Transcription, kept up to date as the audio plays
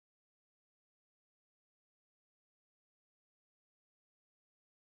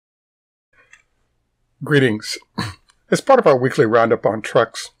Greetings. As part of our weekly roundup on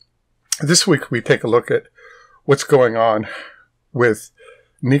trucks, this week we take a look at what's going on with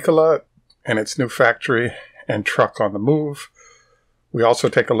Nikola and its new factory and truck on the move. We also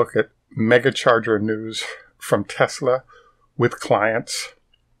take a look at Megacharger news from Tesla with clients.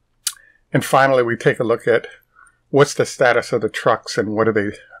 And finally, we take a look at what's the status of the trucks and what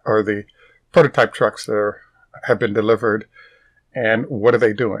are the prototype trucks that have been delivered and what are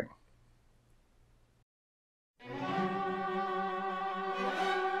they doing.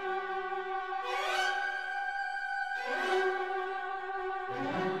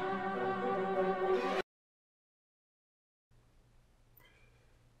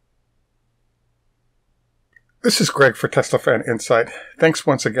 This is Greg for Tesla Fan Insight. Thanks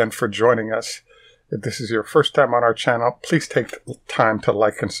once again for joining us. If this is your first time on our channel, please take time to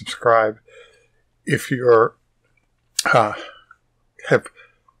like and subscribe. If you're have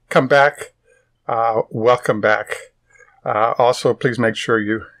come back, welcome back. Also, please make sure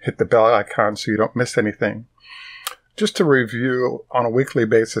you hit the bell icon so you don't miss anything. Just to review, on a weekly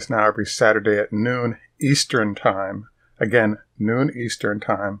basis now, every Saturday at noon Eastern Time, again, noon Eastern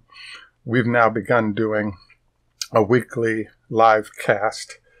Time, we've now begun doing a weekly live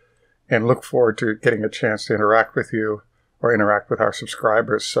cast and look forward to getting a chance to interact with you or interact with our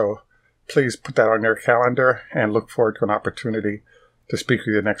subscribers. So please put that on your calendar and look forward to an opportunity to speak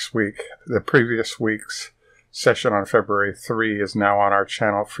with you next week. The previous week's session on February 3 is now on our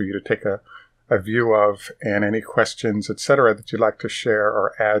channel for you to take a view of, and any questions, etc., that you'd like to share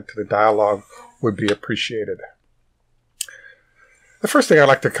or add to the dialogue would be appreciated. The first thing I'd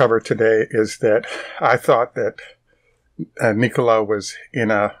like to cover today is that I thought that Nikola was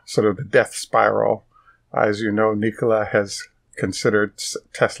in a sort of the death spiral. As you know, Nikola has considered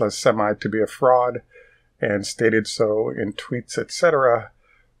Tesla's Semi to be a fraud and stated so in tweets, etc.,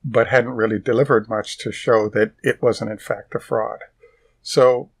 but hadn't really delivered much to show that it wasn't in fact a fraud.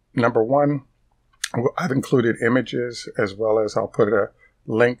 So, number one, I've included images as well as I'll put a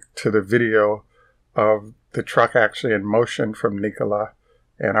link to the video of the truck actually in motion from Nikola.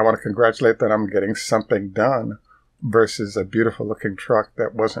 And I want to congratulate that I'm getting something done versus a beautiful looking truck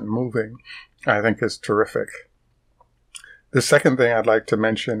that wasn't moving. I think is terrific. The second thing I'd like to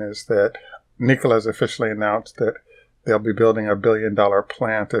mention is that Nikola has officially announced that they'll be building a $1 billion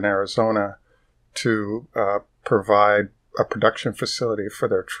plant in Arizona to provide a production facility for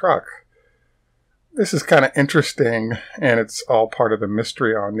their truck. This is kind of interesting, and it's all part of the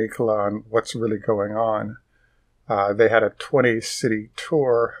mystery on Nikola and what's really going on. They had a 20-city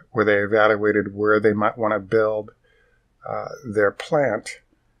tour where they evaluated where they might want to build their plant,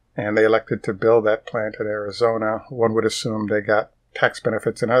 and they elected to build that plant in Arizona. One would assume they got tax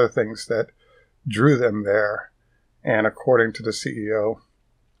benefits and other things that drew them there. And according to the CEO,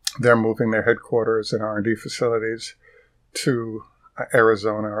 they're moving their headquarters and R&D facilities to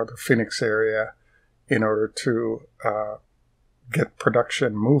Arizona or the Phoenix area in order to get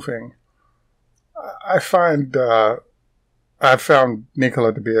production moving. I've found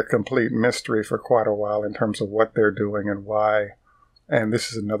Nikola to be a complete mystery for quite a while in terms of what they're doing and why. And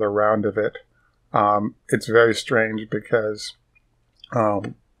this is another round of it. It's very strange because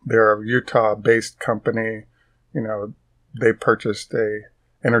they're a Utah-based company. You know, they purchased a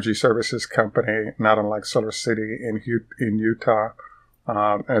energy services company, not unlike Solar City in Utah,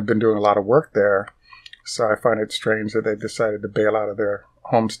 and have been doing a lot of work there. So I find it strange that they decided to bail out of their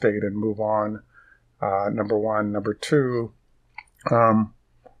home state and move on. Number one. Number two, the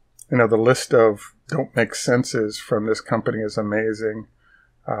list of don't make senses from this company is amazing.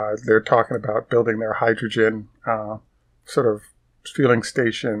 They're talking about building their hydrogen sort of fueling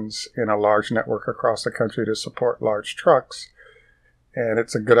stations in a large network across the country to support large trucks. And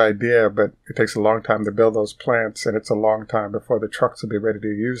it's a good idea, but it takes a long time to build those plants, and it's a long time before the trucks will be ready to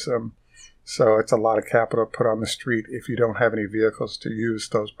use them. So it's a lot of capital put on the street if you don't have any vehicles to use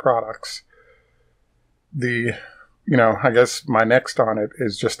those products. I guess my next on it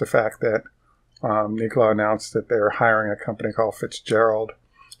is just the fact that Nikola announced that they're hiring a company called Fitzgerald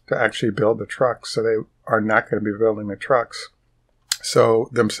to actually build the trucks. So they are not going to be building the trucks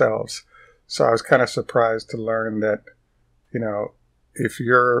themselves. So I was kind of surprised to learn that, if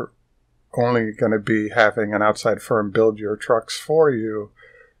you're only going to be having an outside firm build your trucks for you,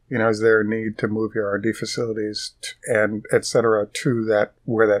 is there a need to move your R&D facilities and et cetera to that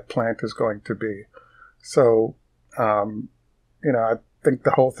where that plant is going to be? So, I think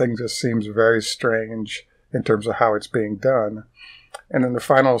the whole thing just seems very strange in terms of how it's being done. And then the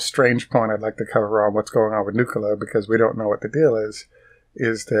final strange point I'd like to cover on what's going on with Nikola, because we don't know what the deal is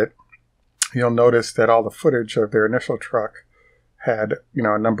that you'll notice that all the footage of their initial truck had,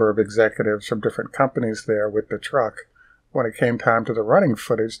 a number of executives from different companies there with the truck. When it came time to the running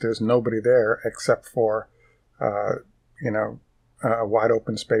footage, there's nobody there except for, a wide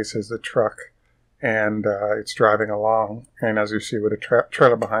open space is the truck, and it's driving along. And as you see, with a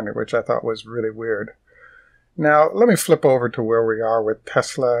trailer behind it, which I thought was really weird. Now, let me flip over to where we are with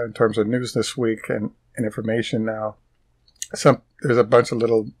Tesla in terms of news this week and information now. There's a bunch of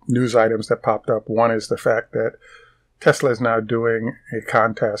little news items that popped up. One is the fact that Tesla is now doing a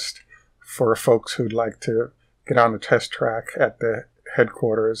contest for folks who'd like to get on the test track at the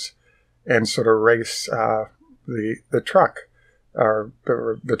headquarters and sort of race the truck, or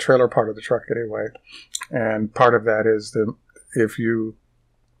the trailer part of the truck anyway. And part of that is if you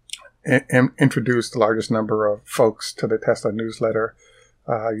introduce the largest number of folks to the Tesla newsletter,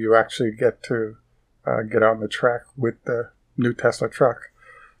 you actually get to get on the track with the new Tesla truck.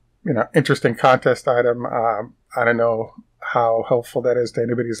 Interesting contest item. I don't know how helpful that is to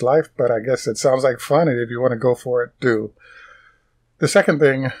anybody's life, but I guess it sounds like fun, and if you want to go for it, do. The second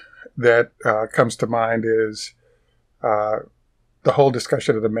thing that comes to mind is the whole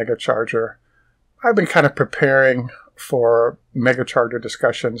discussion of the Megacharger. I've been kind of preparing for Megacharger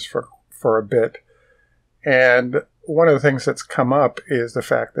discussions for a bit, and one of the things that's come up is the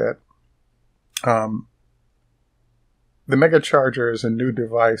fact that the Megacharger is a new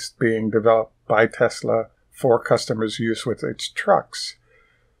device being developed by Tesla for customers' use with its trucks.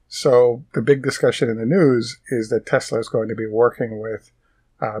 So the big discussion in the news is that Tesla is going to be working with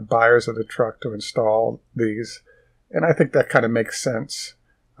buyers of the truck to install these. And I think that kind of makes sense.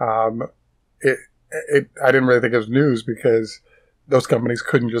 I didn't really think it was news because those companies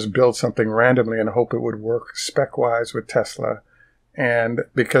couldn't just build something randomly and hope it would work spec-wise with Tesla. And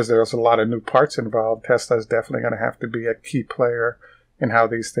because there's a lot of new parts involved, Tesla is definitely going to have to be a key player in how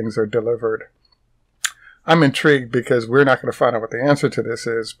these things are delivered. I'm intrigued because we're not going to find out what the answer to this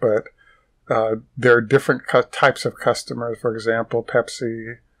is, but there are different types of customers. For example,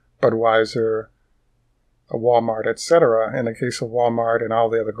 Pepsi, Budweiser, Walmart, etc. In the case of Walmart and all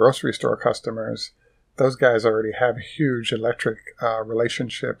the other grocery store customers, those guys already have huge electric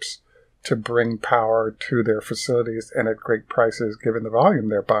relationships to bring power to their facilities and at great prices given the volume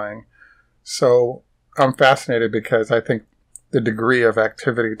they're buying. So I'm fascinated because I think the degree of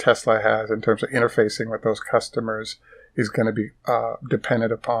activity Tesla has in terms of interfacing with those customers is going to be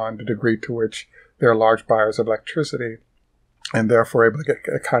dependent upon the degree to which they're large buyers of electricity and therefore able to get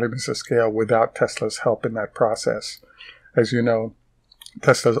economies of scale without Tesla's help in that process. As you know,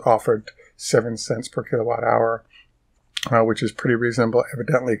 Tesla's offered 7 cents per kilowatt hour, which is pretty reasonable.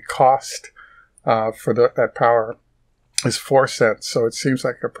 Evidently, cost for that power is 4 cents, so it seems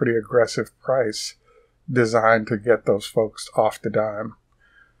like a pretty aggressive price designed to get those folks off the dime.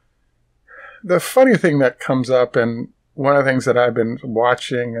 The funny thing that comes up, and one of the things that I've been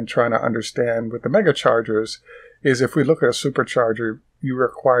watching and trying to understand with the Megachargers, is if we look at a supercharger, you're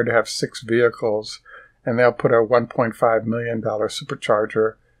required to have 6 vehicles, and they'll put a $1.5 million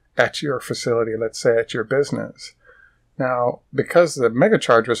supercharger at your facility, let's say at your business. Now, because the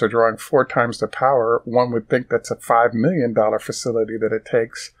Megachargers are drawing 4 times the power, one would think that's a $5 million facility that it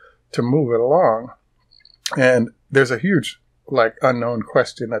takes to move it along. And there's a huge, unknown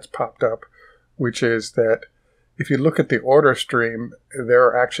question that's popped up, which is that if you look at the order stream, there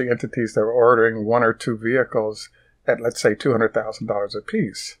are actually entities that are ordering 1 or 2 vehicles at, let's say, $200,000 a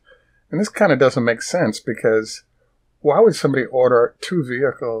piece. And this kind of doesn't make sense because why would somebody order 2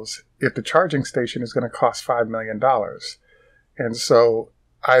 vehicles if the charging station is going to cost $5 million? And so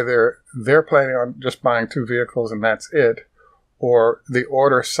either they're planning on just buying 2 vehicles and that's it, or the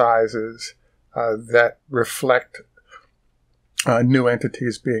order sizes that reflect new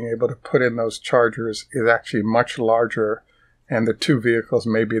entities being able to put in those chargers is actually much larger, and the 2 vehicles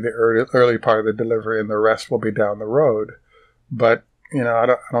may be the early part of the delivery and the rest will be down the road. But,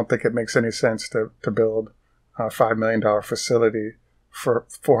 I don't think it makes any sense to build a $5 million facility for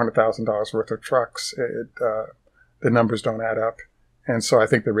 $400,000 worth of trucks. The numbers don't add up. And so I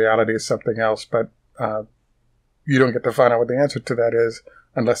think the reality is something else, but you don't get to find out what the answer to that is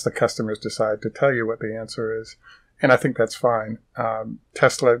unless the customers decide to tell you what the answer is. And I think that's fine.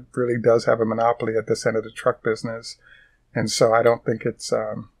 Tesla really does have a monopoly at this end of the truck business. And so I don't think it's,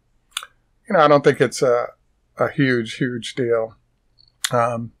 a huge, huge deal.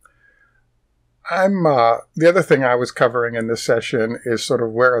 The other thing I was covering in this session is sort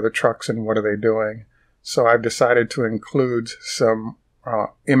of where are the trucks and what are they doing? So I've decided to include some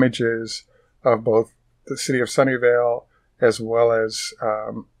images of both the city of Sunnyvale as well as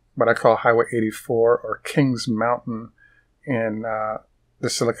what I call Highway 84 or Kings Mountain in the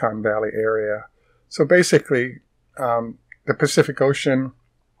Silicon Valley area. So basically, the Pacific Ocean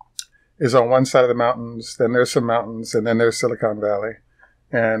is on one side of the mountains, then there's some mountains, and then there's Silicon Valley.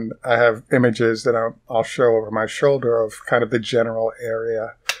 And I have images that I'll show over my shoulder of kind of the general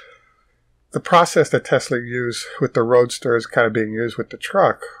area. The process that Tesla used with the Roadster is kind of being used with the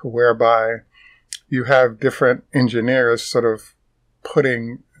truck, whereby you have different engineers sort of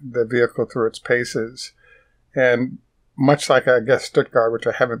putting the vehicle through its paces. And much like, I guess, Stuttgart, which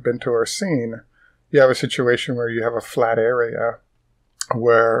I haven't been to or seen, you have a situation where you have a flat area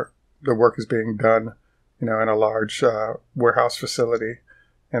where the work is being done, in a large warehouse facility.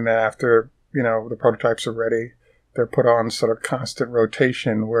 And then after, the prototypes are ready, they're put on sort of constant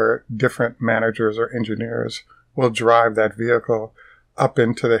rotation where different managers or engineers will drive that vehicle up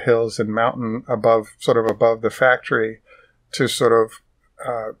into the hills and mountain above the factory to sort of,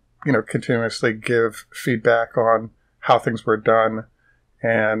 continuously give feedback on how things were done.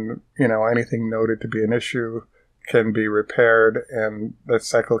 And, anything noted to be an issue can be repaired, and that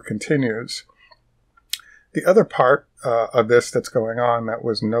cycle continues. The other part of this that's going on that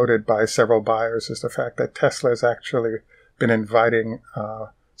was noted by several buyers is the fact that Tesla has actually been inviting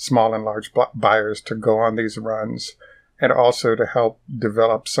small and large buyers to go on these runs, and also to help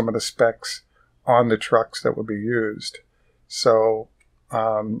develop some of the specs on the trucks that will be used. So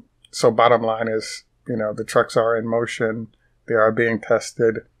bottom line is, the trucks are in motion. They are being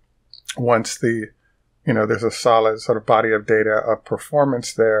tested. Once there's a solid sort of body of data of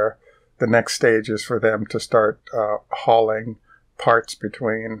performance there, the next stage is for them to start hauling parts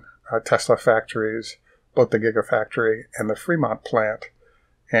between Tesla factories, both the Gigafactory and the Fremont plant.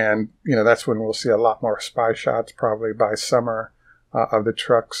 And, that's when we'll see a lot more spy shots, probably by summer, of the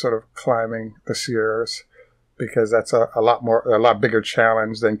trucks sort of climbing the Sierras, because that's a lot bigger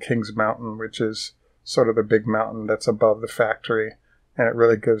challenge than Kings Mountain, which is sort of the big mountain that's above the factory. And it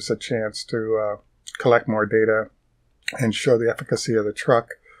really gives a chance to collect more data and show the efficacy of the truck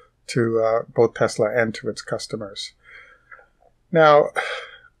to both Tesla and to its customers. Now,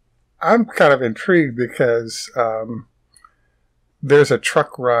 I'm kind of intrigued because there's a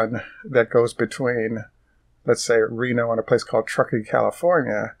truck run that goes between, let's say, Reno and a place called Truckee,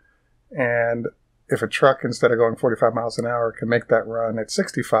 California. And if a truck, instead of going 45 miles an hour, can make that run at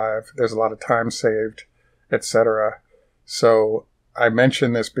 65, there's a lot of time saved, etc. So I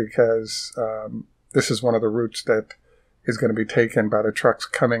mention this because this is one of the routes that is going to be taken by the trucks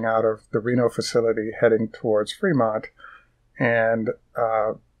coming out of the Reno facility heading towards Fremont. And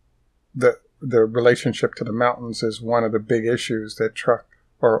the relationship to the mountains is one of the big issues that truck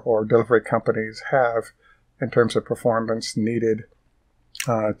or delivery companies have in terms of performance needed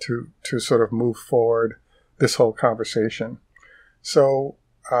to sort of move forward this whole conversation. So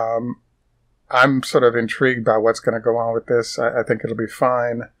I'm sort of intrigued by what's going to go on with this. I think it'll be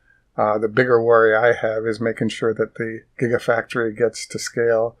fine. The bigger worry I have is making sure that the Gigafactory gets to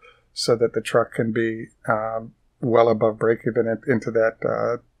scale so that the truck can be well above break-even into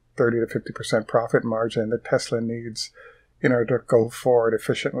that 30 to 50% profit margin that Tesla needs in order to go forward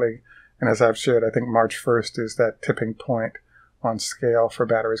efficiently. And as I've shared, I think March 1st is that tipping point on scale for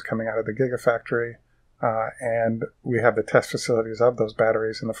batteries coming out of the Gigafactory. And we have the test facilities of those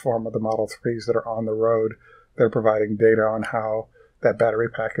batteries in the form of the Model 3s that are on the road. They're providing data on how that battery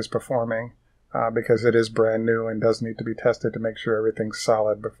pack is performing because it is brand new and does need to be tested to make sure everything's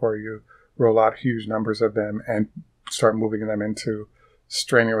solid before you roll out huge numbers of them and start moving them into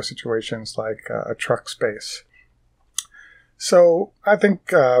strenuous situations like a truck space. So I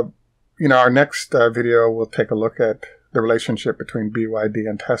think, our next video will take a look at the relationship between BYD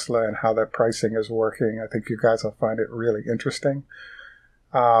and Tesla and how that pricing is working. I think you guys will find it really interesting.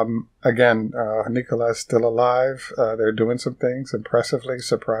 Again, Nikola is still alive. They're doing some things impressively,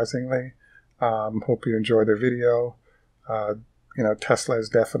 surprisingly. Hope you enjoy the video. Tesla is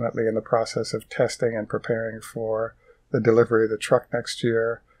definitely in the process of testing and preparing for the delivery of the truck next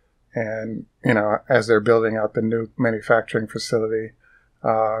year. And, as they're building out the new manufacturing facility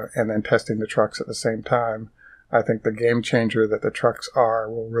and then testing the trucks at the same time, I think the game changer that the trucks are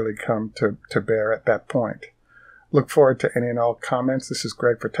will really come to bear at that point. Look forward to any and all comments. This is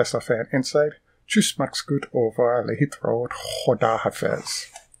Greg for Tesla Fan Insight. Tschüss, macht's gut, over, lehitrot, choda hafez.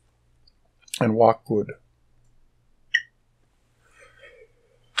 And walk good.